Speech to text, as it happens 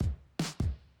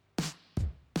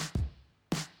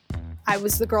I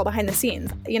was the girl behind the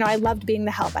scenes. I loved being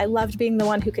the help. I loved being the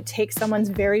one who could take someone's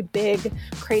very big,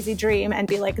 crazy dream and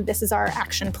be like, this is our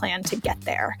action plan to get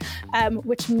there,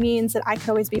 which means that I could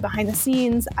always be behind the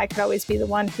scenes. I could always be the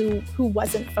one who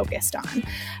wasn't focused on.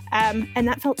 And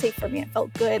that felt safe for me. It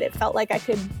felt good. It felt like I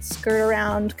could skirt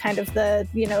around kind of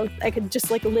I could just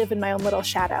like live in my own little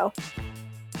shadow.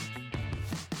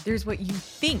 There's what you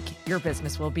think your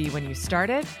business will be when you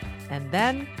start it, and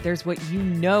then there's what you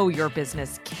know your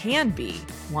business can be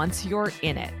once you're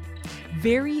in it.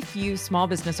 Very few small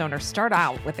business owners start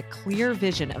out with a clear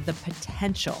vision of the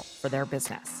potential for their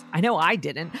business. I know I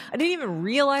didn't. I didn't even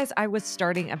realize I was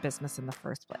starting a business in the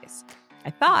first place.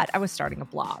 I thought I was starting a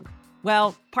blog.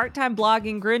 Well, part-time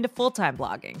blogging grew into full-time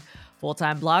blogging.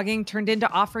 Full-time blogging turned into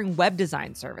offering web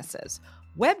design services.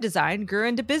 Web design grew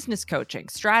into business coaching,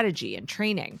 strategy, and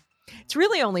training. It's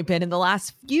really only been in the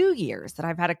last few years that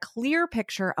I've had a clear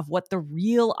picture of what the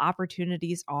real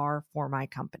opportunities are for my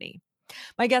company.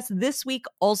 My guest this week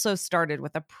also started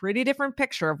with a pretty different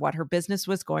picture of what her business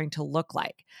was going to look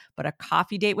like, but a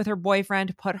coffee date with her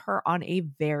boyfriend put her on a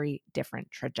very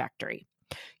different trajectory.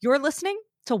 You're listening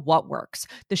to What Works,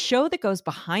 the show that goes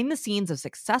behind the scenes of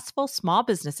successful small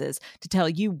businesses to tell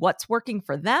you what's working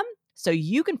for them so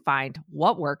you can find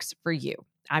what works for you.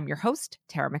 I'm your host,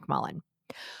 Tara McMullin.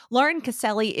 Lauren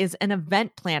Caselli is an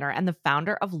event planner and the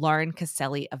founder of Lauren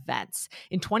Caselli Events.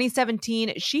 In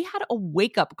 2017, she had a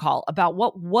wake-up call about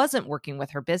what wasn't working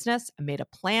with her business and made a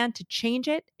plan to change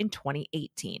it in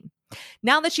 2018.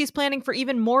 Now that she's planning for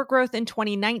even more growth in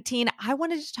 2019, I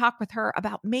wanted to talk with her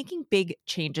about making big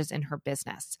changes in her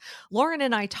business. Lauren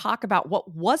and I talk about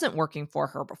what wasn't working for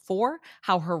her before,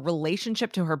 how her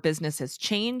relationship to her business has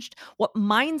changed, what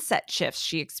mindset shifts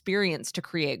she experienced to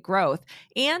create growth,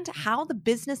 and how the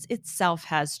business itself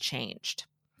has changed.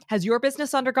 Has your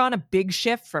business undergone a big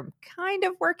shift from kind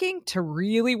of working to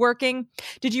really working?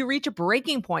 Did you reach a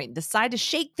breaking point and decide to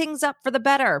shake things up for the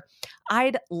better?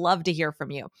 I'd love to hear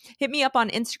from you. Hit me up on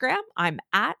Instagram. I'm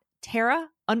at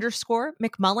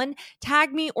Tara_McMullin.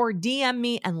 Tag me or DM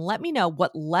me and let me know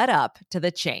what led up to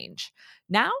the change.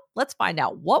 Now, let's find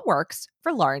out what works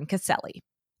for Lauren Caselli.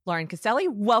 Lauren Caselli,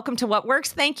 welcome to What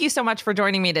Works. Thank you so much for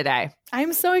joining me today.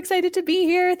 I'm so excited to be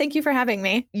here. Thank you for having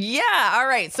me. Yeah. All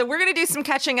right. So we're going to do some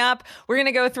catching up. We're going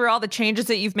to go through all the changes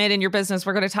that you've made in your business.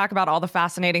 We're going to talk about all the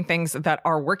fascinating things that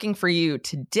are working for you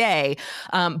today.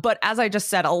 But as I just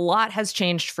said, a lot has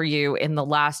changed for you in the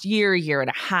last year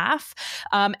and a half.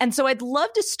 And so I'd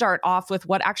love to start off with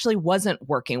what actually wasn't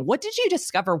working. What did you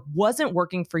discover wasn't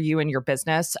working for you in your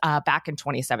business back in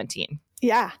 2017?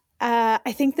 Yeah.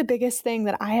 I think the biggest thing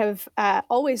that I have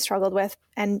always struggled with,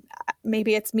 and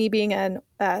maybe it's me being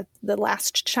the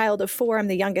last child of four, I'm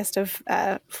the youngest of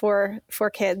four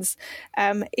kids,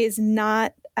 is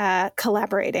not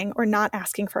collaborating or not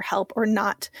asking for help or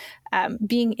not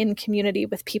being in community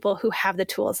with people who have the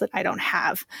tools that I don't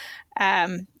have.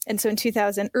 And so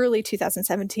in early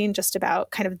 2017, just about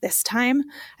kind of this time,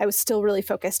 I was still really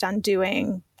focused on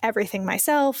doing everything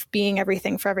myself, being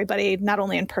everything for everybody, not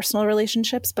only in personal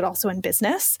relationships, but also in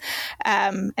business.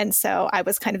 And so I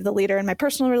was kind of the leader in my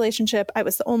personal relationship. I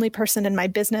was the only person in my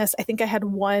business. I think I had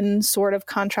one sort of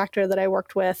contractor that I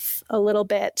worked with a little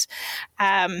bit.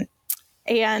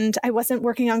 And I wasn't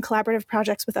working on collaborative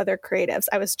projects with other creatives.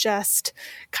 I was just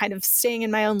kind of staying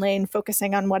in my own lane,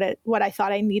 focusing on what I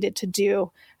thought I needed to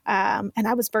do. And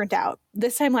I was burnt out.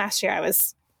 This time last year, I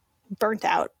was burnt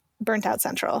out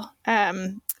central.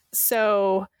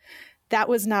 So that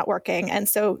was not working. And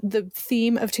so the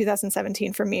theme of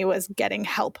 2017 for me was getting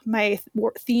help. My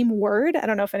theme word, I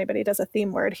don't know if anybody does a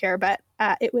theme word here, but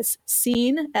it was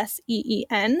seen,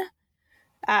 SEEN.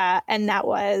 And that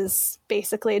was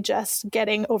basically just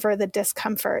getting over the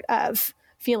discomfort of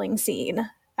feeling seen.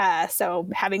 So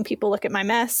having people look at my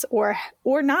mess or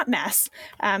not mess,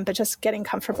 but just getting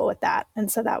comfortable with that. And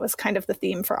so that was kind of the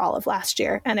theme for all of last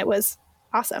year. And it was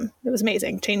awesome. It was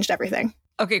amazing. Changed everything.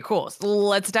 Okay, cool. So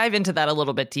let's dive into that a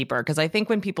little bit deeper, because I think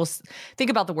when people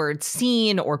think about the word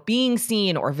seen or being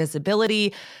seen or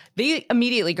visibility, they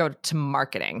immediately go to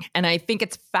marketing. And I think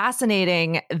it's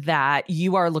fascinating that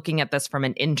you are looking at this from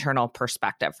an internal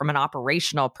perspective, from an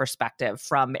operational perspective,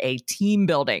 from a team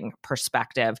building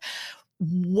perspective.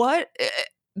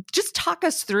 Just talk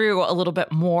us through a little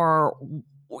bit more,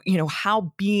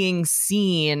 how being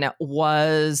seen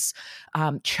was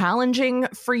challenging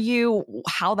for you,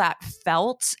 how that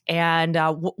felt, and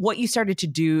what you started to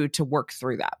do to work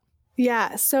through that.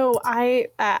 Yeah. So I'm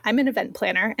an event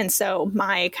planner. And so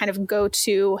my kind of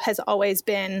go-to has always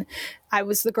been, I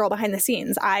was the girl behind the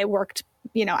scenes. I worked,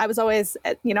 I was always,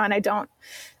 and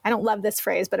I don't love this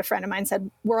phrase, but a friend of mine said,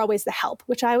 we're always the help,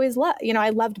 which I always love. I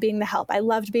loved being the help. I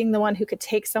loved being the one who could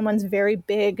take someone's very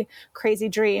big, crazy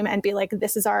dream and be like,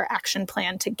 this is our action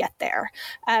plan to get there,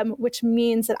 which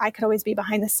means that I could always be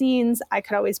behind the scenes. I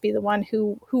could always be the one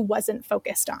who wasn't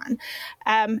focused on.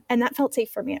 And that felt safe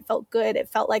for me. It felt good. It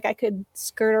felt like I could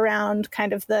skirt around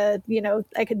kind of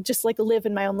I could just like live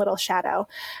in my own little shadow.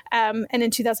 And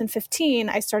in 2015,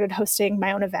 I started hosting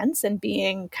my own events and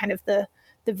being kind of the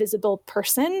visible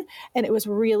person. And it was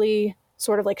really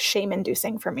sort of like shame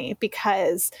inducing for me,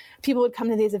 because people would come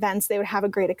to these events, they would have a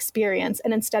great experience.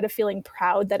 And instead of feeling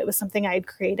proud that it was something I had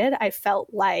created, I felt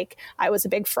like I was a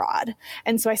big fraud.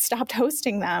 And so I stopped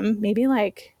hosting them maybe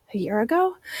like a year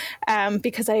ago,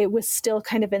 because I was still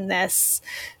kind of in this,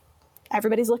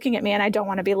 everybody's looking at me and I don't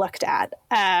want to be looked at.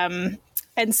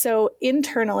 And so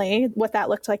internally, what that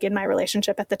looked like in my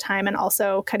relationship at the time, and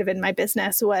also kind of in my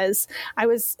business, was I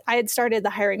had started the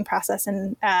hiring process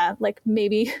in like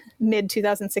maybe mid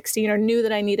 2016, or knew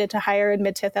that I needed to hire in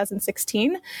mid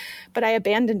 2016, but I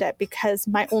abandoned it because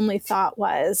my only thought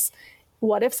was,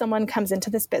 what if someone comes into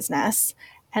this business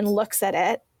and looks at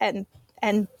it and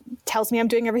tells me I'm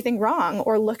doing everything wrong,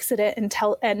 or looks at it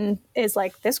and is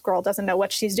like, this girl doesn't know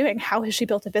what she's doing. How has she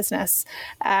built a business?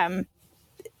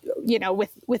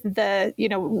 With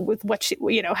what she,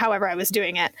 however I was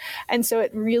doing it. And so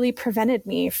it really prevented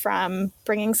me from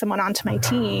bringing someone onto my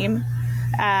team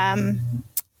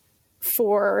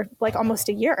for like almost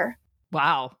a year.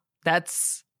 Wow.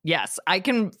 Yes,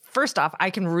 first off, I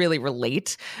can really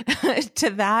relate to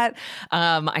that.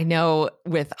 I know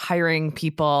with hiring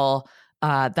people,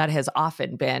 that has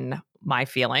often been my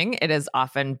feeling. It has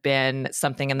often been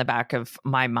something in the back of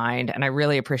my mind, and I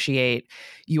really appreciate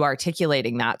you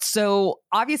articulating that. So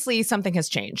obviously something has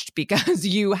changed, because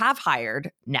you have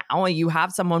hired now, you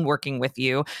have someone working with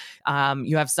you.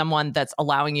 You have someone that's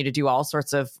allowing you to do all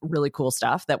sorts of really cool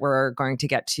stuff that we're going to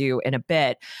get to in a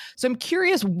bit. So I'm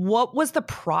curious, what was the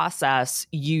process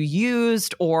you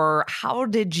used, or how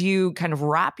did you kind of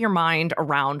wrap your mind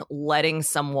around letting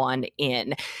someone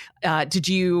in? Did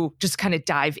you just kind of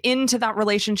dive into that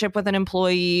relationship with an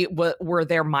employee? Were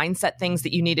there mindset things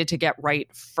that you needed to get right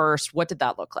first? What did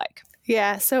that look like?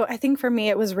 Yeah. So I think for me,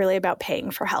 it was really about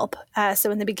paying for help.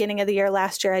 So in the beginning of the year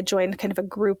last year, I joined kind of a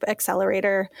group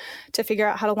accelerator to figure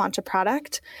out how to launch a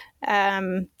product.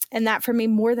 And that for me,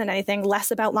 more than anything,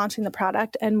 less about launching the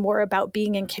product and more about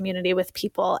being in community with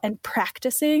people and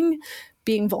practicing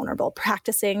being vulnerable,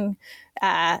 practicing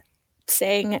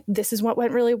saying, this is what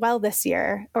went really well this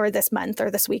year or this month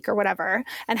or this week or whatever,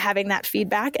 and having that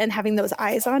feedback and having those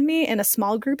eyes on me in a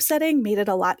small group setting made it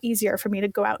a lot easier for me to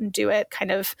go out and do it kind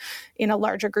of in a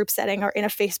larger group setting or in a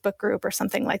Facebook group or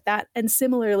something like that. And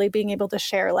similarly, being able to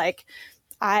share, like,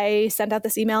 I sent out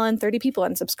this email and 30 people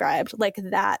unsubscribed, like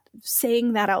that,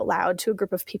 saying that out loud to a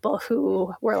group of people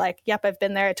who were like, yep, I've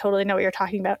been there. I totally know what you're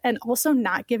talking about. And also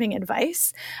not giving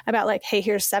advice about like, hey,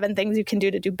 here's 7 things you can do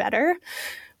to do better,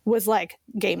 was like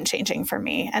game changing for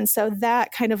me. And so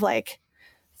that kind of like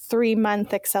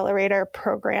 3-month accelerator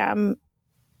program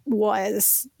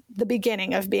was the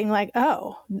beginning of being like,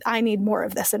 oh, I need more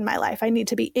of this in my life. I need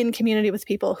to be in community with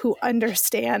people who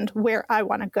understand where I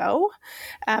want to go,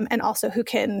 and also who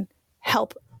can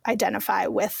help identify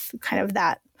with kind of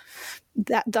that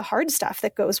the hard stuff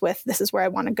that goes with this is where I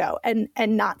want to go,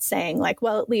 and not saying like,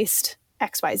 well, at least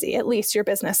XYZ, at least your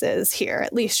business is here,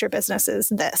 at least your business is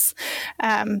this.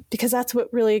 Because that's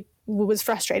what really was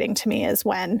frustrating to me, is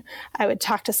when I would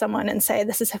talk to someone and say,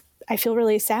 I feel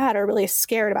really sad or really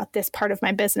scared about this part of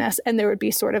my business. And there would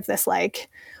be sort of this like,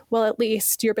 well, at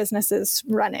least your business is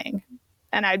running.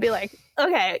 And I'd be like,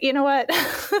 okay, you know what?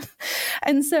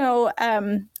 And so,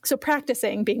 so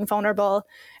practicing being vulnerable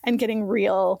and getting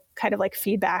real kind of like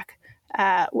feedback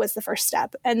was the first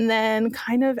step. And then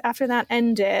kind of after that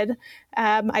ended,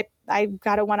 I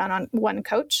got a one-on-one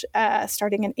coach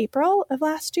starting in April of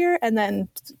last year, and then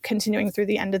continuing through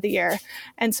the end of the year.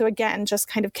 And so again, just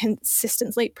kind of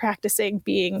consistently practicing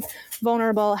being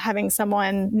vulnerable, having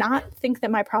someone not think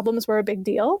that my problems were a big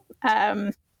deal,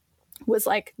 was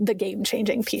like the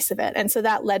game-changing piece of it. And so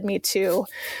that led me to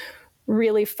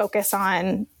really focus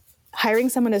on hiring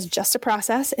someone is just a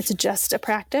process. It's just a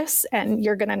practice, and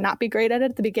you're going to not be great at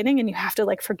it at the beginning, and you have to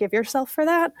like forgive yourself for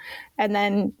that. And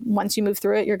then once you move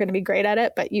through it, you're going to be great at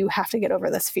it, but you have to get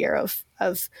over this fear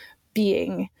of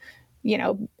being,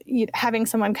 having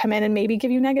someone come in and maybe give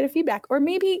you negative feedback or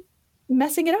maybe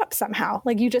messing it up somehow.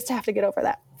 Like, you just have to get over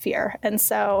that fear. And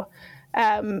so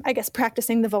I guess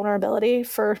practicing the vulnerability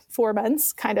for 4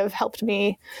 months kind of helped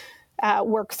me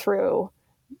work through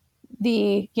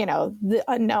the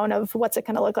unknown of what's it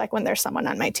going to look like when there's someone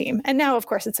on my team. And now, of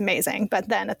course, it's amazing. But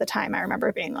then at the time, I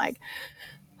remember being like,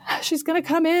 she's going to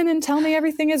come in and tell me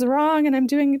everything is wrong and I'm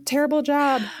doing a terrible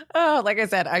job. Oh, like I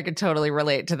said, I could totally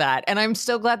relate to that. And I'm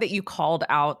so glad that you called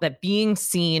out that being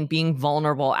seen, being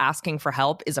vulnerable, asking for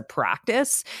help is a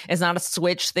practice. It's not a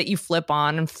switch that you flip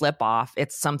on and flip off.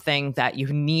 It's something that you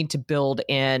need to build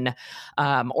in,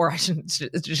 or I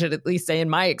should at least say in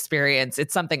my experience,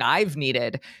 it's something I've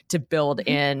needed to build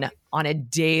in on a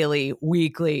daily,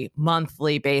 weekly,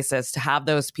 monthly basis, to have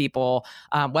those people,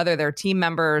 whether they're team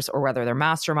members or whether they're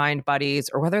mastermind buddies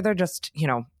or whether they're just,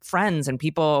 friends and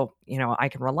people, I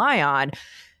can rely on,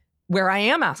 where I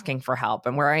am asking for help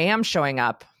and where I am showing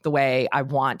up the way I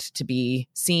want to be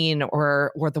seen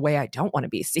or the way I don't want to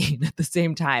be seen at the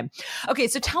same time. Okay,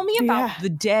 so tell me about the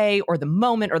day or the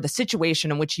moment or the situation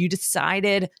in which you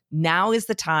decided now is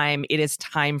the time, it is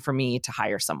time for me to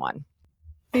hire someone.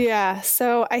 Yeah.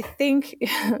 So I think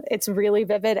it's really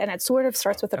vivid and it sort of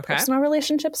starts with a personal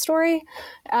relationship story.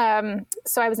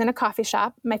 So I was in a coffee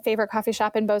shop, my favorite coffee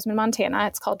shop in Bozeman, Montana.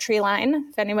 It's called Treeline.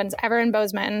 If anyone's ever in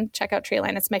Bozeman, check out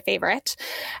Treeline. It's my favorite.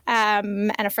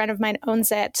 And a friend of mine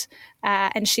owns it.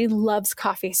 And she loves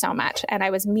coffee so much. And I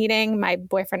was meeting my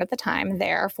boyfriend at the time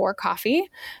there for coffee.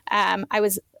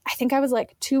 I think I was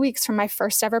like 2 weeks from my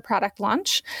first ever product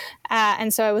launch.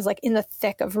 And so I was like in the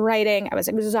thick of writing. I was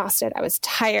exhausted. I was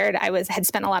tired. Had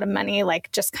spent a lot of money,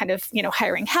 like just kind of,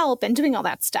 hiring help and doing all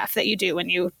that stuff that you do when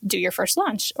you do your first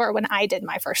launch or when I did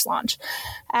my first launch.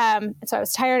 So I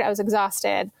was tired. I was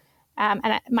exhausted.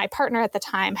 My partner at the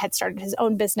time had started his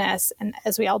own business. And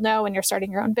as we all know, when you're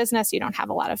starting your own business, you don't have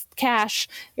a lot of cash.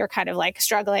 You're kind of like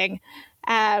struggling.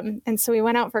 And so we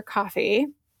went out for coffee.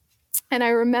 And I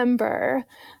remember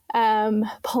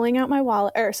pulling out my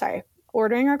wallet,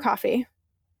 ordering our coffee.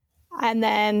 And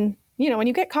then, when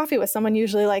you get coffee with someone,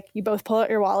 usually like you both pull out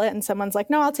your wallet and someone's like,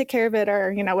 no, I'll take care of it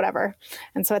or, whatever.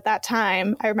 And so at that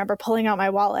time, I remember pulling out my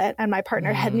wallet and my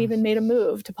partner hadn't even made a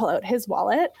move to pull out his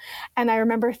wallet. And I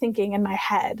remember thinking in my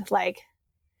head, like,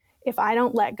 if I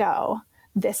don't let go,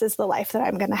 this is the life that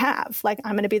I'm going to have. Like,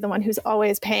 I'm going to be the one who's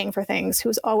always paying for things,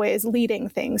 who's always leading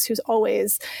things, who's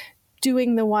always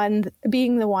being the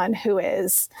one who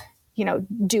is,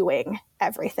 doing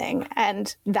everything.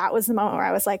 And that was the moment where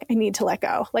I was like, I need to let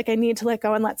go. Like, I need to let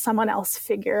go and let someone else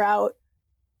figure out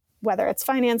whether it's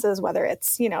finances, whether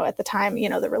it's, at the time,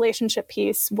 the relationship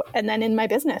piece. And then in my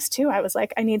business too, I was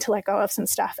like, I need to let go of some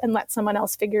stuff and let someone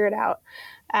else figure it out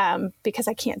because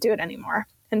I can't do it anymore.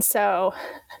 And so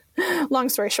long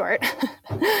story short,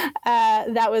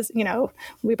 that was,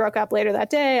 we broke up later that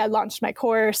day. I launched my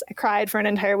course. I cried for an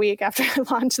entire week after I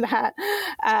launched that.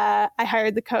 I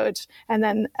hired the coach. And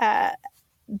then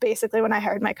basically when I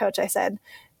hired my coach, I said,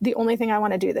 the only thing I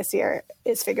want to do this year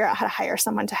is figure out how to hire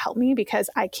someone to help me because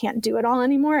I can't do it all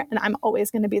anymore. And I'm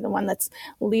always going to be the one that's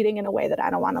leading in a way that I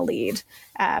don't want to lead.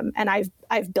 And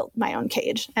I've built my own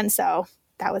cage. And so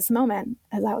that was the moment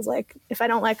as I was like, if I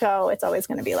don't let go, it's always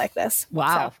going to be like this.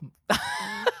 Wow. So.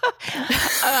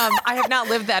 I have not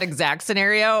lived that exact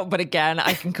scenario, but again,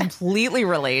 I can completely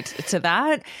relate to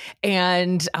that.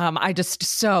 And I just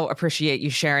so appreciate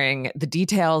you sharing the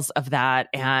details of that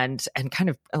and kind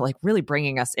of like really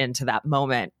bringing us into that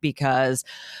moment because,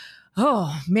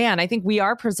 oh man, I think we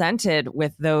are presented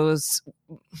with those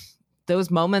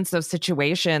moments, those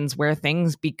situations where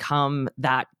things become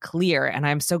that clear. And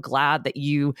I'm so glad that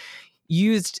you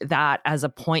used that as a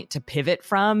point to pivot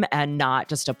from and not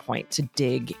just a point to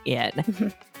dig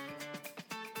in.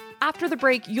 After the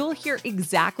break, you'll hear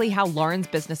exactly how Lauren's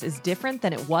business is different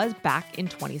than it was back in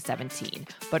 2017.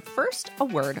 But first, a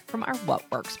word from our What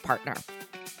Works partner.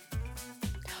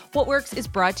 What Works is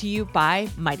brought to you by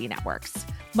Mighty Networks.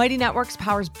 Mighty Networks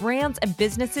powers brands and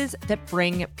businesses that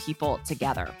bring people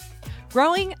together.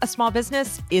 Growing a small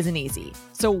business isn't easy.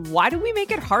 So why do we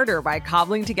make it harder by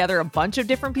cobbling together a bunch of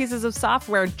different pieces of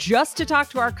software just to talk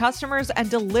to our customers and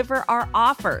deliver our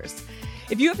offers?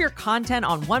 If you have your content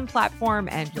on one platform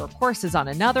and your courses on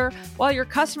another, while your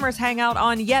customers hang out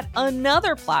on yet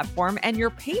another platform and your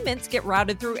payments get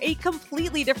routed through a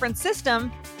completely different system,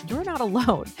 you're not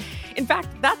alone. In fact,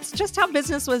 that's just how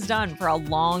business was done for a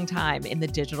long time in the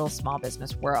digital small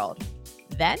business world.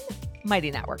 Then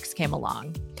Mighty Networks came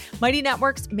along. Mighty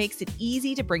Networks makes it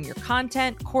easy to bring your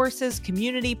content, courses,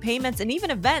 community, payments, and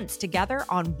even events together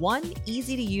on one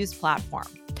easy-to-use platform.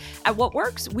 At What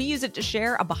Works, we use it to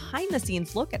share a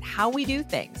behind-the-scenes look at how we do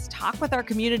things, talk with our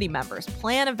community members,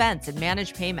 plan events, and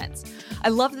manage payments. I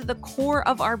love that the core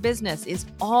of our business is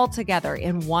all together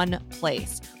in one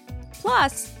place.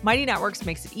 Plus, Mighty Networks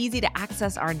makes it easy to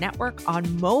access our network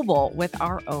on mobile with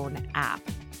our own app.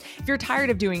 If you're tired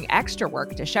of doing extra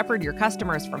work to shepherd your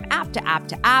customers from app to app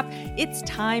to app, it's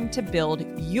time to build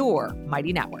your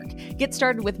Mighty Network. Get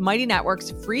started with Mighty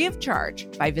Networks free of charge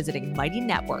by visiting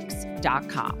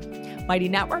mightynetworks.com. Mighty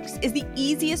Networks is the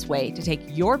easiest way to take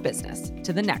your business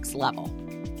to the next level.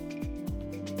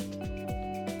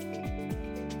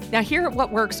 Now, here at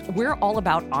What Works, we're all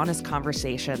about honest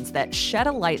conversations that shed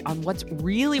a light on what's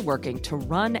really working to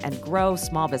run and grow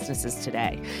small businesses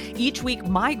today. Each week,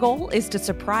 my goal is to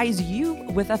surprise you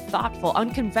with a thoughtful,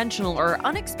 unconventional, or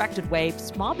unexpected way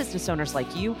small business owners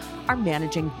like you are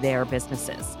managing their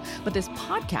businesses. But this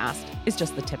podcast is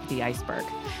just the tip of the iceberg.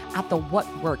 At the What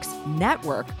Works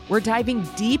Network, we're diving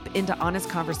deep into honest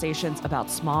conversations about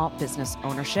small business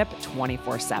ownership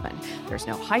 24/7. There's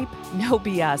no hype, no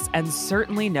BS, and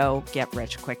certainly no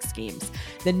get-rich-quick schemes.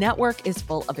 The network is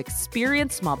full of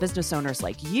experienced small business owners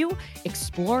like you,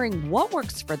 exploring what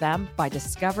works for them by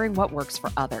discovering what works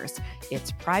for others.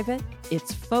 It's private,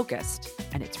 it's focused,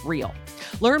 and it's real.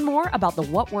 Learn more about the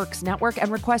What Works Network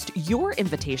and request your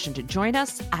invitation to join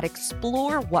us at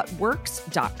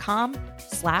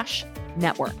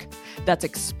explorewhatworks.com/network. That's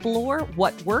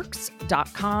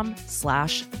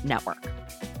explorewhatworks.com/network.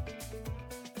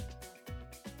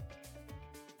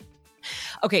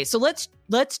 Okay, so let's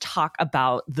talk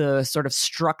about the sort of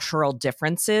structural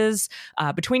differences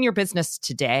between your business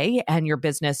today and your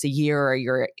business a year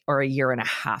or a year and a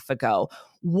half ago.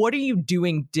 What are you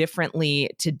doing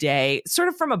differently today, sort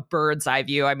of from a bird's eye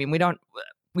view? I mean, we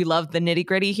love the nitty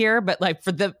gritty here, but like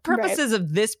for the purposes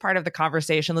of this part of the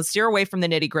conversation, let's steer away from the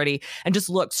nitty gritty and just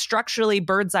look structurally,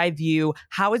 bird's eye view.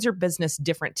 How is your business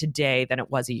different today than it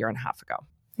was a year and a half ago?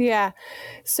 Yeah.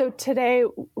 So today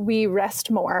we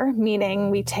rest more, meaning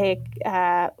we take,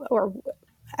 I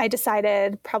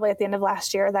decided probably at the end of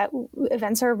last year that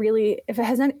events are really, if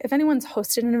anyone's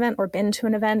hosted an event or been to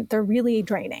an event, they're really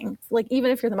draining. Like even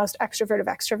if you're the most extrovert of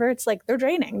extroverts, like they're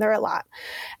draining, they're a lot.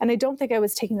 And I don't think I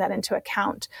was taking that into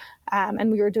account.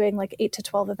 And we were doing like 8 to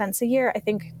 12 events a year. I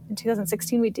think in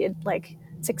 2016 we did like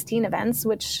 16 events,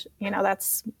 which,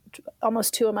 that's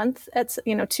almost 2 a month. It's,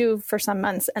 2 for some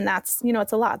months. And that's,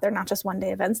 it's a lot. They're not just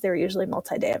one-day events. They're usually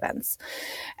multi-day events.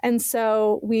 And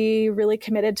so we really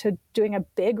committed to doing a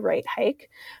big rate hike,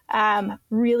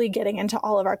 really getting into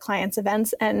all of our clients'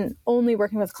 events and only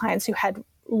working with clients who had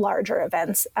larger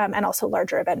events and also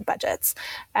larger event budgets.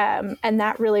 And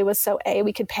that really was so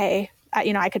we could pay,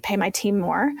 I could pay my team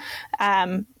more.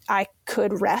 I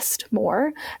could rest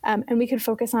more, and we could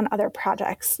focus on other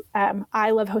projects.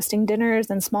 I love hosting dinners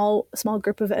and small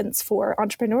group events for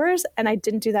entrepreneurs, and I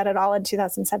didn't do that at all in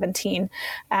 2017.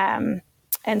 And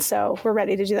so we're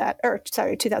ready to do that,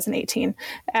 2018,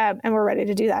 and we're ready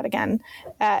to do that again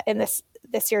in this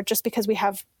year, just because we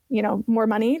have more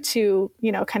money to,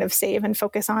 kind of save and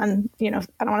focus on, I don't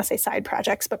want to say side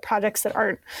projects, but projects that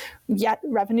aren't yet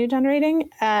revenue generating.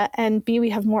 And B,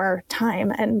 we have more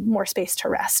time and more space to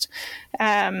rest.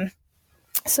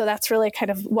 So that's really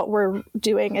kind of what we're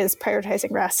doing, is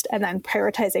prioritizing rest and then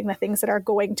prioritizing the things that are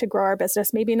going to grow our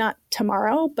business, maybe not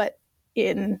tomorrow, but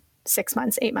in 6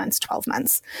 months, 8 months, 12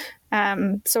 months.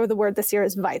 So the word this year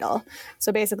is vital.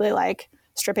 So basically like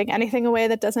stripping anything away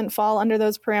that doesn't fall under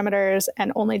those parameters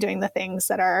and only doing the things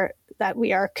that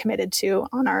we are committed to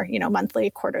on our, monthly,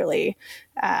 quarterly,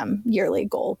 yearly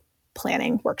goal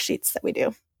planning worksheets that we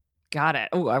do. Got it.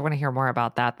 Oh, I want to hear more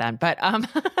about that then. But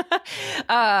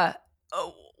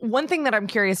one thing that I'm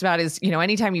curious about is,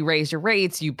 anytime you raise your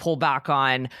rates, you pull back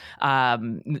on,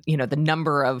 the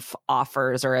number of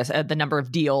offers or the number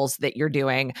of deals that you're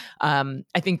doing. I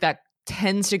think that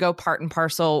tends to go part and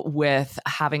parcel with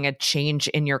having a change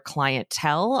in your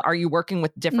clientele. Are you working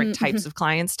with different types of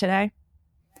clients today?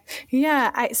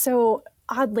 Yeah. So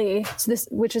oddly, this,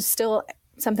 which is still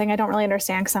something I don't really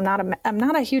understand because I'm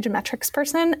not a huge metrics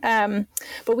person.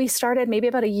 But we started maybe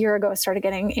about a year ago, started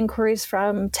getting inquiries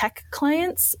from tech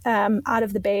clients out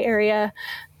of the Bay Area.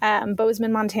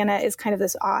 Bozeman, Montana is kind of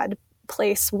this odd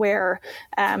place where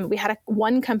we had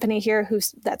one company here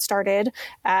that started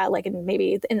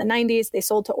maybe in the 90s. They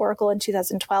sold to Oracle in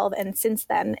 2012, and since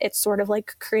then it's sort of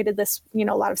like created this a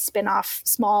lot of spin-off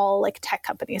small like tech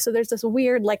companies. So there's this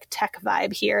weird like tech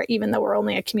vibe here, even though we're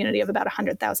only a community of about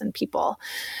 100,000 people.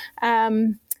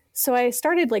 So I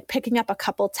started like picking up a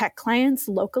couple tech clients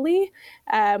locally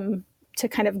to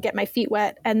kind of get my feet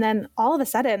wet, and then all of a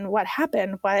sudden what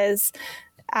happened was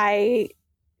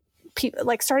people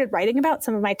started writing about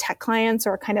some of my tech clients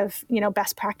or kind of,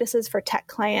 best practices for tech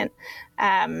client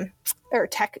or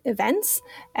tech events.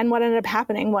 And what ended up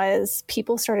happening was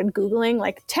people started Googling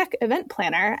like tech event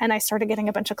planner, and I started getting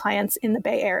a bunch of clients in the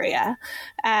Bay Area.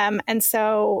 And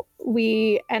so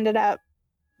we ended up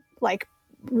like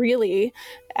really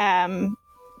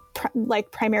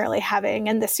primarily having,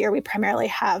 and this year we primarily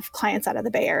have clients out of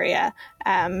the Bay Area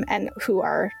and who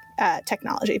are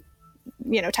technology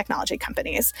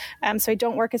companies. So I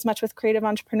don't work as much with creative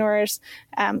entrepreneurs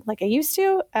like I used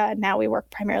to. Now we work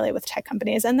primarily with tech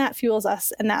companies, and that fuels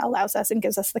us, and that allows us and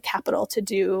gives us the capital to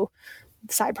do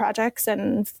side projects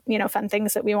and, fun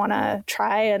things that we want to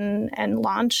try and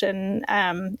launch. And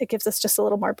it gives us just a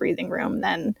little more breathing room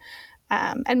than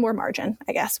and more margin,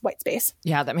 I guess, white space.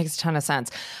 Yeah, that makes a ton of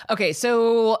sense. Okay,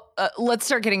 so let's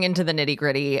start getting into the nitty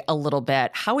gritty a little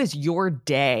bit. How is your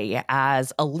day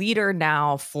as a leader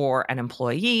now for an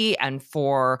employee and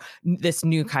for this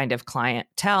new kind of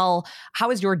clientele?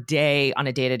 How is your day on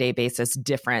a day-to-day basis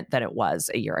different than it was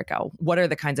a year ago? What are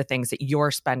the kinds of things that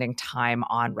you're spending time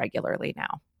on regularly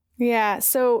now? Yeah,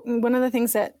 so one of the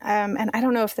things that, and I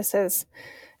don't know if this is,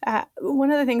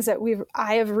 one of the things that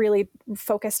I have really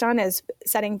focused on is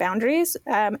setting boundaries.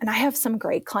 And I have some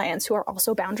great clients who are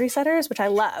also boundary setters, which I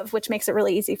love, which makes it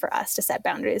really easy for us to set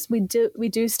boundaries. We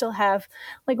do still have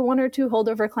like one or two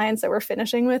holdover clients that we're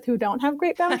finishing with who don't have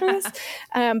great boundaries.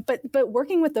 But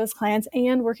working with those clients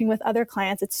and working with other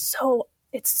clients, it's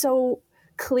so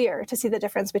clear to see the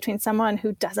difference between someone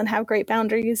who doesn't have great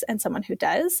boundaries and someone who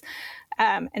does.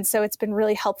 And so it's been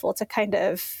really helpful to kind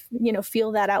of,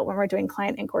 feel that out when we're doing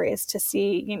client inquiries to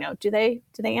see, do they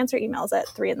answer emails at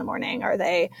 3 a.m? Are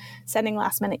they sending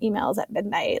last minute emails at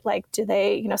midnight? Like, do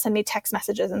they, send me text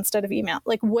messages instead of email?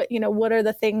 Like what are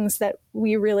the things that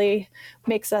we really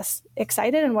makes us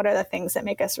excited? And what are the things that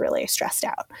make us really stressed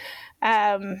out?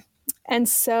 And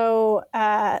so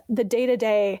the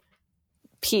day-to-day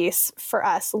piece for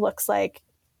us looks like,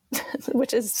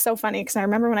 which is so funny because I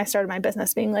remember when I started my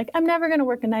business being like, I'm never going to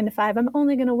work a 9 to 5. I'm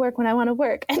only going to work when I want to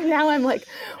work. And now I'm like,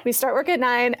 we start work at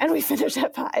 9 and we finish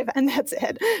at 5 and that's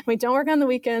it. We don't work on the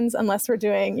weekends unless we're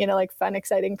doing, like fun,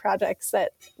 exciting projects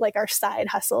that like are side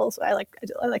hustles. I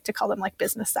like to call them like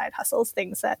business side hustles,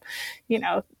 things that,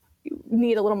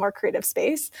 need a little more creative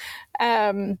space.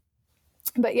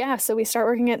 But yeah, so we start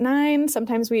working at 9.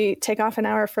 Sometimes we take off an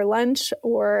hour for lunch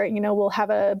or, we'll have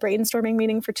a brainstorming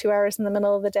meeting for 2 hours in the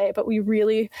middle of the day, but we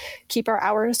really keep our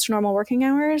hours to normal working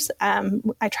hours.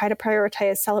 I try to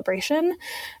prioritize celebration,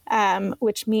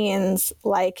 which means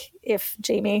like if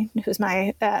Jamie, who's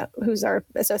our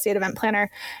associate event planner,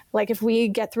 like if we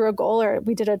get through a goal or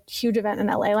we did a huge event in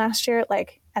LA last year,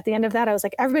 like at the end of that, I was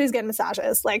like, everybody's getting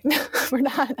massages. Like we're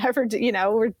not ever,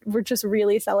 we're just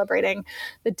really celebrating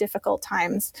the difficult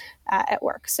times at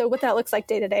work. So what that looks like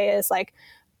day to day is like,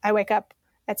 I wake up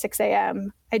at 6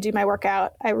 a.m. I do my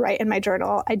workout. I write in my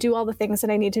journal. I do all the things that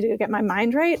I need to do to get my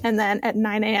mind right. And then at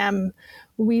 9 a.m.,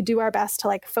 we do our best to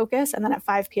like focus. And then at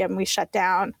 5 p.m., we shut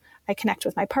down. I connect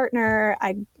with my partner.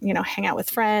 I, hang out with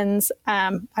friends.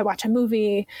 I watch a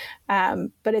movie.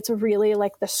 But it's really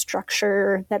like the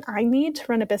structure that I need to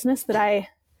run a business that I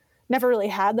never really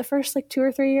had the first like 2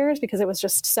 or 3 years because it was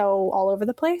just so all over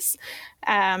the place.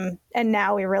 And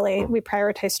now we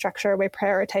prioritize structure, we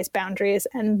prioritize boundaries.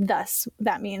 And thus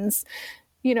that means,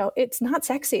 it's not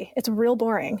sexy. It's real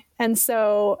boring. And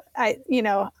so I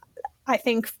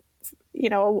think,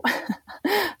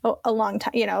 a long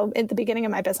time, at the beginning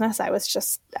of my business, I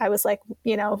was like,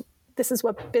 this is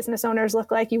what business owners look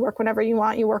like. You work whenever you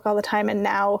want, you work all the time. And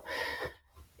now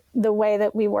the way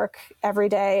that we work every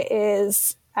day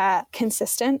is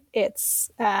consistent. It's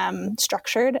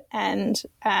structured and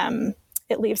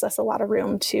it leaves us a lot of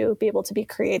room to be able to be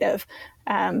creative,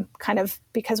 kind of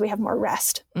because we have more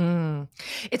rest.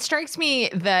 It strikes me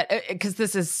that, because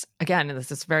this is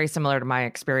very similar to my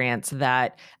experience,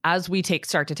 that as we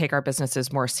start to take our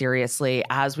businesses more seriously,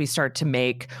 as we start to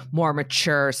make more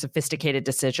mature, sophisticated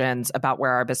decisions about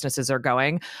where our businesses are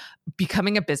going,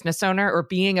 becoming a business owner or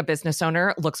being a business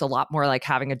owner looks a lot more like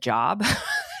having a job.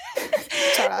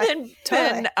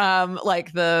 Than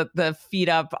like the feet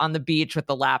up on the beach with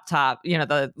the laptop,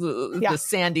 the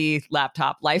sandy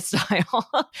laptop lifestyle.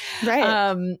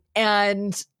 Right.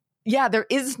 And yeah, there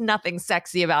is nothing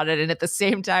sexy about it. And at the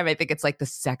same time, I think it's like the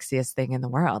sexiest thing in the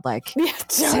world. Like,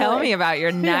 tell me about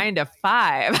your 9 to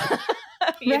 5.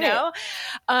 You know?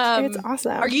 It's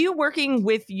awesome. Are you working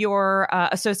with your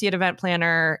associate event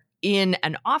planner in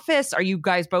an office? Are you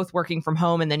guys both working from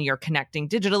home and then you're connecting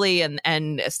digitally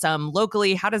and some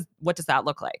locally? What does that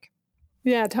look like?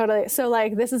 Yeah, totally. So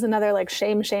like, this is another like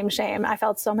shame. I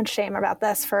felt so much shame about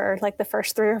this for like the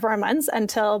first 3 or 4 months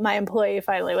until my employee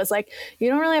finally was like, you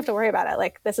don't really have to worry about it.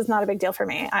 Like, this is not a big deal for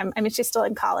me. She's still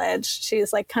in college.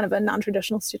 She's like kind of a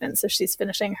non-traditional student. So she's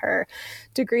finishing her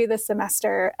degree this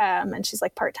semester. And she's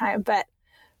like part-time, but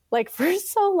like for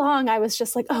so long, I was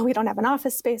just like, oh, we don't have an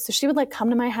office space. So she would like come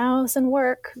to my house and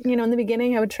work. You know, in the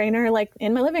beginning, I would train her like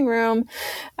in my living room.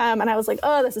 And I was like,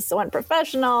 oh, this is so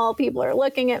unprofessional. People are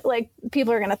looking at like,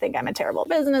 people are going to think I'm a terrible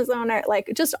business owner.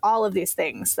 Like just all of these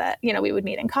things that, you know, we would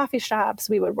meet in coffee shops.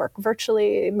 We would work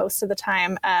virtually most of the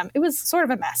time. It was sort of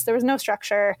a mess. There was no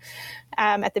structure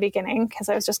at the beginning because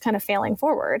I was just kind of failing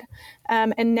forward.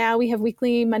 And now we have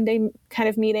weekly Monday kind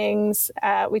of meetings.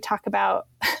 We talk about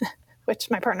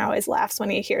which my partner always laughs when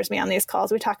he hears me on these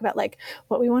calls. We talk about like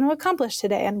what we want to accomplish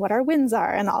today and what our wins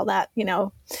are and all that, you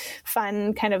know,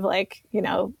 fun kind of like, you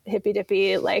know, hippy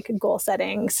dippy, like goal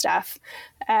setting stuff.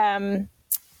 And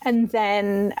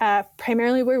then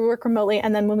primarily we work remotely.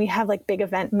 And then when we have like big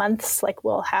event months, like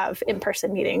we'll have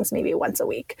in-person meetings maybe once a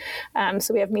week.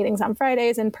 So we have meetings on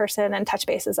Fridays in person and touch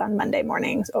bases on Monday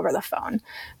mornings over the phone.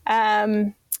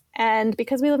 And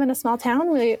because we live in a small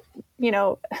town, we, you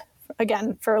know,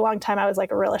 again, for a long time, I was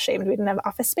like real ashamed we didn't have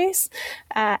office space.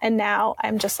 And now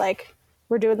I'm just like,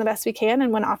 we're doing the best we can.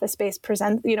 And when office space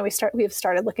presents, you know, we've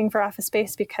started looking for office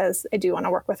space because I do want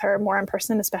to work with her more in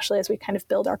person, especially as we kind of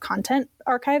build our content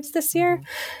archives this year.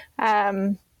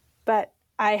 But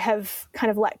I have kind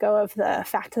of let go of the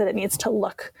fact that it needs to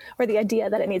look, or the idea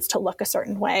that it needs to look a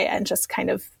certain way, and just kind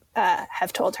of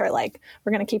have told her like,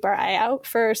 we're going to keep our eye out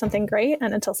for something great.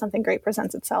 And until something great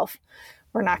presents itself,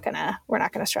 we're not gonna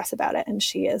stress about it. And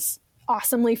she is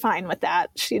awesomely fine with that.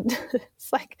 She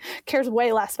like cares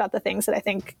way less about the things that I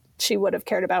think she would have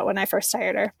cared about when I first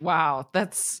hired her. Wow.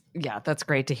 That's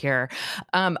great to hear.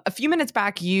 A few minutes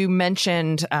back, you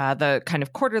mentioned the kind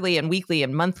of quarterly and weekly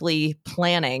and monthly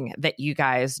planning that you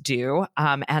guys do.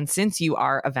 And since you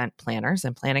are event planners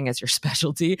and planning is your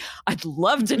specialty, I'd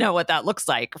love to know what that looks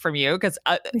like from you. Because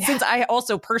since I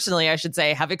also personally, I should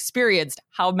say, have experienced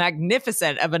how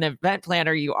magnificent of an event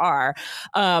planner you are,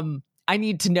 I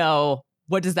need to know,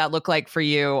 what does that look like for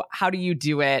you? How do you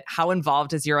do it? How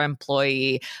involved is your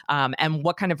employee? And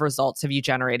what kind of results have you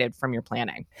generated from your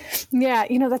planning? Yeah,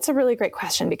 you know, that's a really great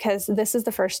question, because this is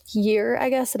the first year, I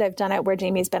guess, that I've done it where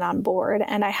Jamie's been on board.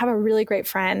 And I have a really great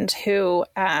friend who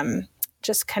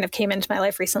just kind of came into my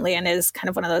life recently and is kind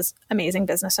of one of those amazing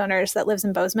business owners that lives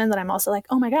in Bozeman that I'm also like,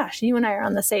 oh my gosh, you and I are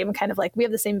on the same kind of like, we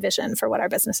have the same vision for what our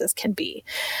businesses can be.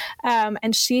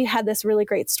 And she had this really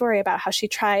great story about how she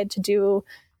tried to do,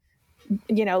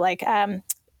 you know, like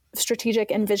strategic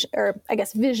and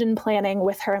vision planning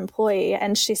with her employee.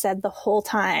 And she said the whole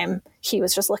time he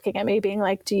was just looking at me being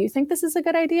like, do you think this is a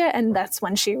good idea? And that's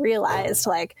when she realized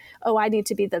like, oh, I need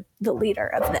to be the leader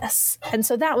of this. And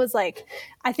so that was like,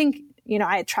 I think, you know,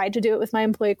 I had tried to do it with my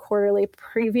employee quarterly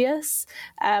previous,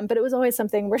 but it was always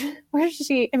something where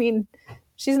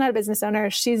she's not a business owner.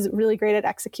 She's really great at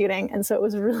executing. And so it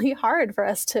was really hard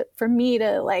for me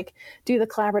to like do the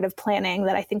collaborative planning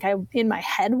that I think I in my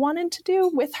head wanted to do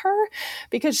with her,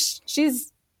 because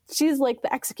she's like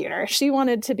the executor. She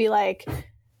wanted to be like,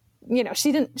 you know,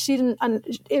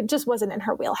 it just wasn't in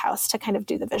her wheelhouse to kind of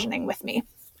do the visioning with me.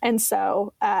 And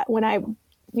so when I,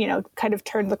 you know, kind of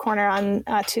turned the corner on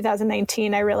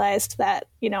 2019, I realized that,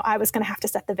 you know, I was going to have to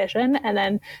set the vision, and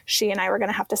then she and I were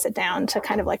going to have to sit down to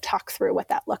kind of like talk through what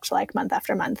that looked like month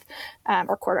after month,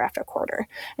 or quarter after quarter.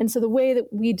 And so the way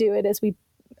that we do it is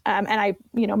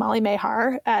Molly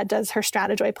Mahar does her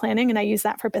Stratejoy planning, and I use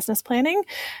that for business planning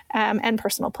and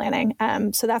personal planning.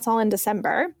 So that's all in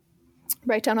December.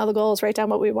 Write down all the goals, write down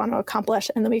what we want to accomplish.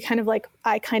 And then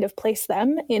I kind of place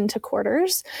them into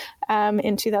quarters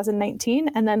in 2019.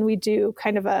 And then we do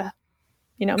kind of a,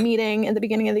 you know, meeting in the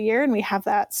beginning of the year. And we have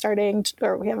that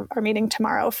we have our meeting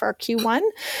tomorrow for Q1.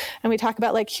 And we talk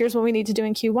about like, here's what we need to do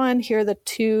in Q1. Here are the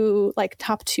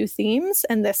top two themes.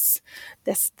 And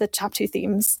the top two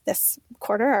themes this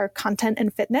quarter are content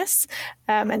and fitness.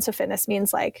 And so fitness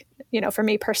means like, you know, for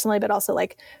me personally, but also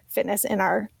like fitness in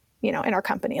our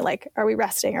company. Like, are we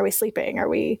resting? Are we sleeping? Are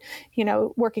we, you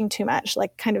know, working too much?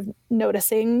 Like kind of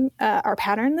noticing our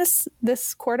pattern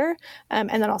this quarter. And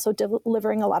then also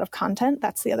delivering a lot of content.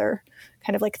 That's the other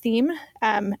kind of like theme.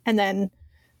 And then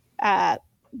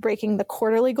breaking the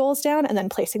quarterly goals down and then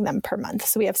placing them per month.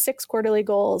 So we have 6 quarterly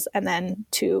goals and then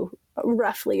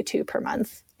roughly 2 per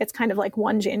month. It's kind of like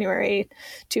 1 January,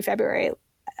 2 February,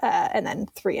 and then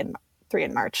 3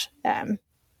 in March.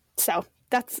 So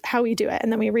that's how we do it. And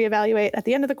then we reevaluate at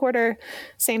the end of the quarter.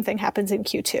 Same thing happens in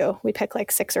Q2. We pick like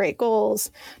 6 or 8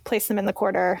 goals, place them in the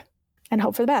quarter, and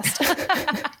hope for the best.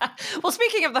 Well,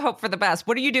 speaking of the hope for the best,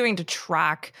 what are you doing to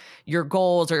track your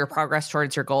goals or your progress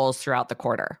towards your goals throughout the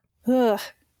quarter?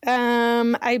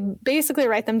 I basically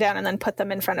write them down and then put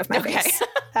them in front of my face.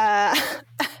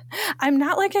 I'm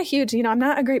not like I'm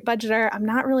not a great budgeter. I'm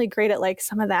not really great at like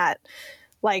some of that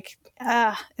Like,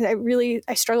 I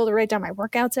struggle to write down my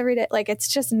workouts every day. Like, it's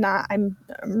just not, I'm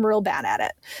real bad at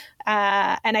it.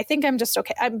 And I think I'm just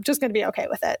okay. I'm just going to be okay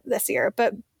with it this year.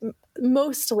 But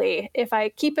mostly if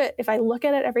I look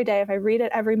at it every day, if I read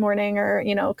it every morning or,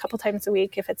 a couple times a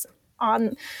week, if it's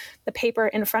on the paper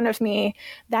in front of me,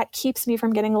 that keeps me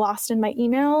from getting lost in my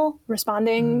email,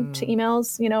 responding to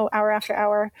emails, hour after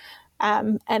hour.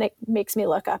 And it makes me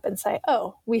look up and say,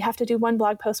 oh, we have to do 1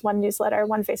 blog post, 1 newsletter,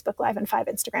 1 Facebook Live, and 5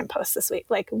 Instagram posts this week.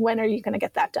 Like, when are you going to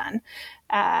get that done?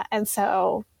 And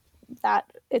so that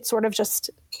it's sort of just,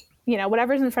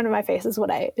 whatever's in front of my face is what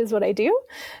I do.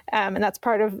 And that's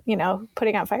part of,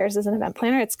 putting out fires as an event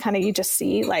planner. It's kind of, you just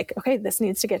see like, okay, this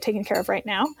needs to get taken care of right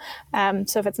now.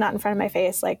 So if it's not in front of my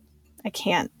face, like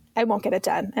I won't get it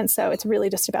done. And so it's really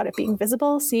just about it being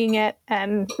visible, seeing it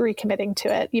and recommitting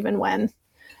to it, even when,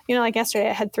 like yesterday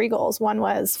I had 3 goals. One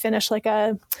was finish like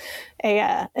a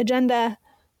agenda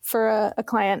for a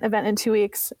client event in 2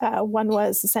 weeks. One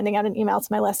was sending out an email to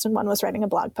my list, and one was writing a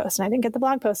blog post. And I didn't get the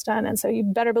blog post done. And so you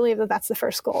better believe that that's the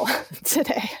first goal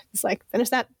today. It's like, finish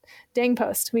that dang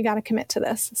post. We got to commit to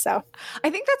this. So I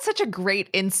think that's such a great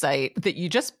insight that you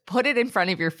just put it in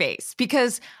front of your face,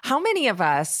 because how many of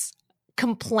us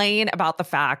complain about the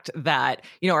fact that,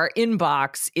 our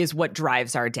inbox is what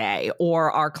drives our day,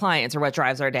 or our clients are what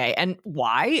drives our day. And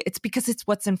why? It's because it's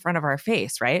what's in front of our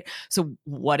face, right? So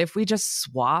what if we just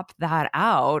swap that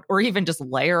out, or even just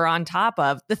layer on top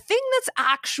of the thing that's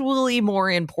actually more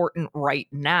important right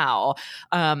now?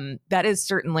 That is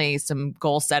certainly some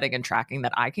goal setting and tracking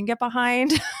that I can get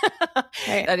behind.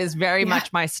 Right. That is very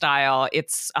much my style.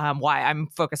 It's why I'm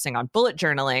focusing on bullet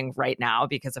journaling right now,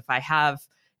 because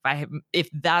if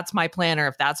that's my planner,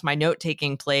 if that's my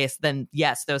note-taking place, then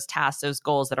yes, those tasks, those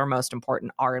goals that are most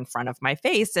important are in front of my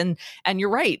face. And you're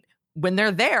right. When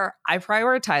they're there, I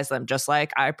prioritize them, just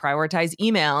like I prioritize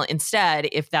email instead,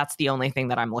 if that's the only thing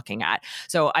that I'm looking at.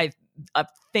 So I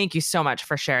thank you so much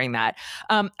for sharing that.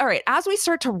 All right. As we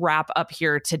start to wrap up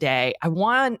here today, I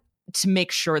want to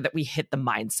make sure that we hit the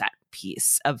mindset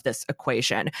piece of this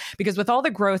equation, because with all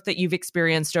the growth that you've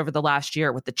experienced over the last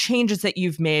year, with the changes that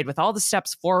you've made, with all the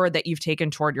steps forward that you've taken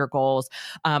toward your goals,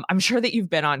 I'm sure that you've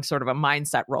been on sort of a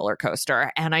mindset roller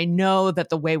coaster. And I know that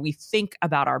the way we think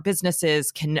about our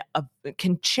businesses can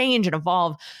change and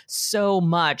evolve so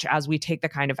much as we take the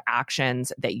kind of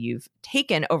actions that you've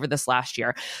taken over this last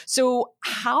year. So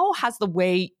how has the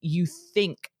way you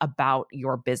think about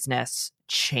your business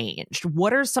changed?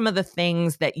 What are some of the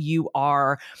things that you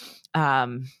are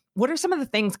what are some of the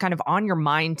things kind of on your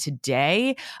mind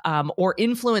today, or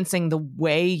influencing the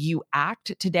way you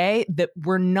act today that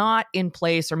were not in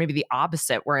place, or maybe the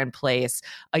opposite were in place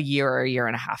a year or a year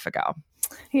and a half ago?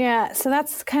 Yeah, so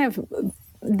that's kind of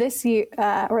this year,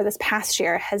 or this past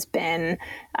year has been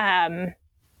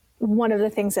one of the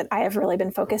things that I have really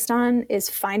been focused on is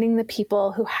finding the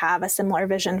people who have a similar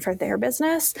vision for their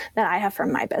business that I have for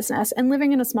my business, and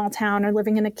living in a small town or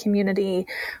living in a community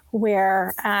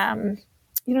where,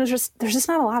 there's just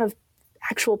not a lot of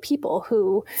actual people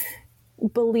who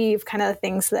believe kind of the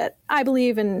things that I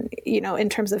believe in, in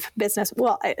terms of business.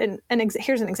 Well,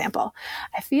 here's an example.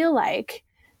 I feel like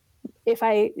if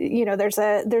there's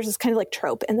this kind of like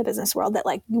trope in the business world that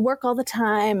like you work all the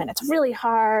time and it's really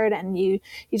hard and you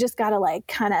just got to like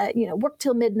kind of, work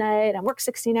till midnight and work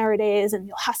 16-hour days and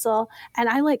you'll hustle. And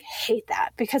I like hate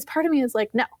that, because part of me is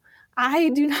like, no, I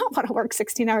do not want to work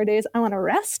 16-hour days. I want to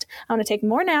rest. I want to take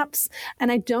more naps.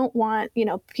 And I don't want,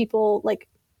 people like,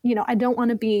 I don't want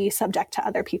to be subject to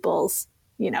other people's,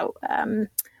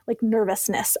 like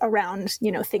nervousness around,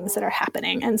 things that are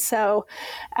happening. And so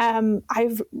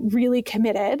I've really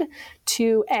committed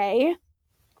to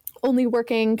only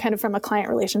working kind of from a client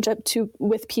relationship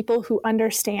with people who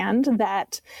understand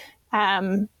that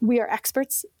we are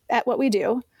experts at what we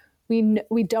do.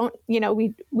 We don't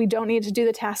need to do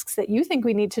the tasks that you think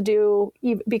we need to do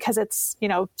because it's,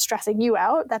 stressing you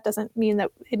out. That doesn't mean that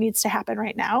it needs to happen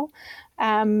right now.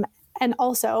 And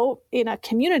also in a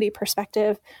community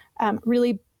perspective,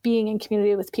 really being in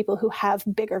community with people who have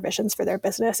bigger visions for their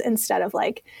business, instead of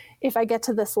like, if I get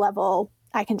to this level,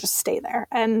 I can just stay there.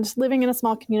 And living in a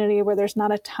small community where there's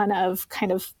not a ton of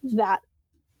kind of that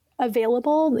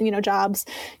available, jobs,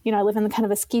 I live in kind of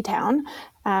a ski town.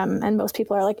 And most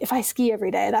people are like, if I ski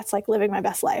every day, that's like living my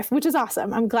best life, which is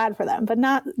awesome. I'm glad for them, but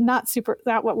not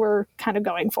what we're kind of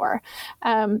going for.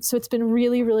 So it's been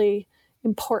really, really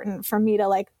important for me to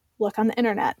like look on the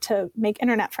internet, to make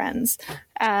internet friends,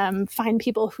 find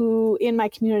people who in my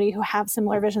community who have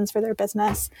similar visions for their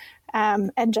business,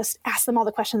 and just ask them all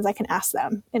the questions I can ask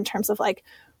them in terms of like,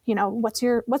 what's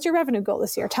your revenue goal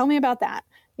this year? Tell me about that.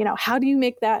 How do you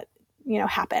make that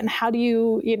happen? How do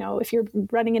you, if you're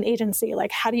running an agency,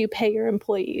 like how do you pay your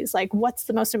employees? Like what's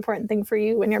the most important thing for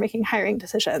you when you're making hiring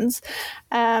decisions?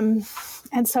 And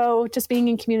so just being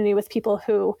in community with people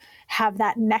who have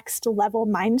that next level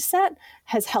mindset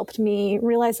has helped me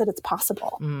realize that it's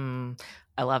possible.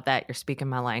 I love that. You're speaking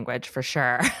my language for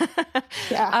sure.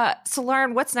 Yeah. So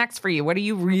Lauren, what's next for you? What are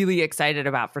you really excited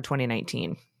about for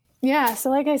 2019? Yeah. So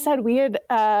like I said, we had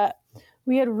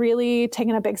really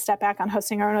taken a big step back on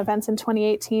hosting our own events in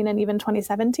 2018 and even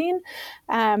 2017.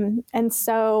 And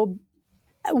so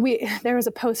there was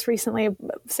a post recently,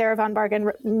 Sarah Von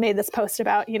Bargen made this post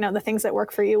about, the things that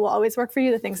work for you will always work for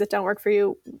you. The things that don't work for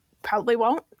you probably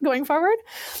won't going forward.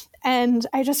 And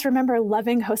I just remember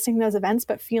loving hosting those events,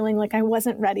 but feeling like I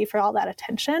wasn't ready for all that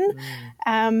attention.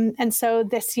 And so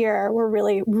this year we're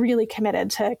really, really committed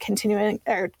to continuing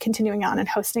on and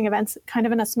hosting events kind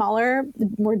of in a smaller,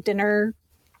 more dinner,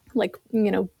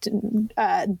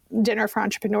 dinner for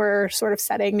entrepreneur sort of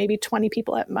setting, maybe 20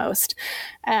 people at most.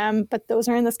 But those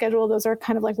are in the schedule. Those are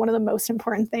kind of like one of the most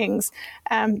important things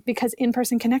because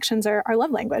in-person connections are our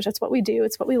love language. It's what we do.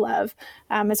 It's what we love.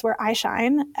 It's where I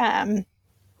shine.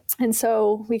 And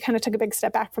so we kind of took a big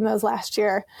step back from those last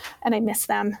year and I miss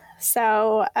them.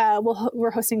 So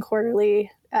we're hosting quarterly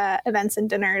events and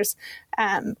dinners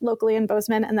locally in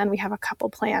Bozeman. And then we have a couple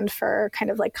planned for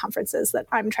kind of like conferences that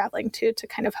I'm traveling to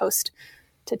kind of host,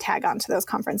 to tag onto those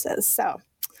conferences. So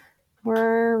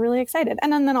we're really excited.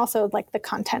 And then also like the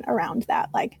content around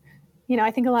that, like,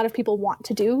 I think a lot of people want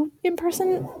to do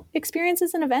in-person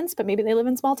experiences and events, but maybe they live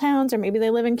in small towns or maybe they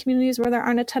live in communities where there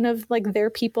aren't a ton of like their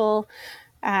people.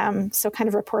 So kind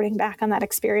of reporting back on that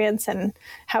experience and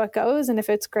how it goes and if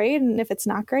it's great and if it's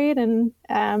not great and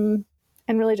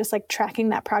really just like tracking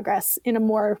that progress in a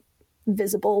more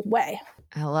visible way.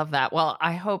 I love that. Well,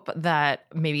 I hope that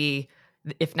maybe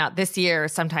if not this year,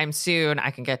 sometime soon, I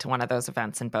can get to one of those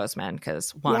events in Bozeman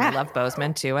because one, I love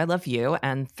Bozeman, two, I love you,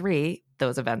 and three,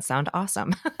 those events sound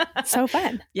awesome. So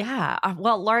fun. Yeah.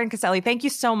 Well, Lauren Caselli, thank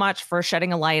you so much for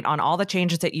shedding a light on all the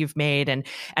changes that you've made and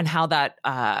how that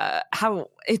how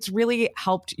it's really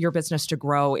helped your business to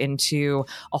grow into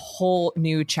a whole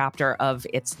new chapter of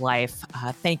its life.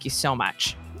 Thank you so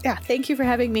much. Yeah. Thank you for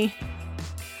having me.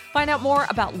 Find out more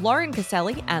about Lauren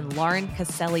Caselli and Lauren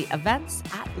Caselli events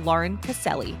at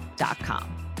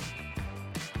laurencaselli.com.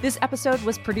 This episode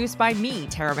was produced by me,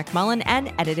 Tara McMullen,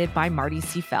 and edited by Marty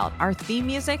Seafeld. Our theme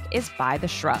music is by The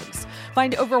Shrugs.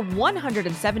 Find over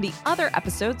 170 other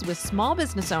episodes with small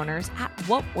business owners at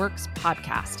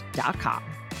whatworkspodcast.com.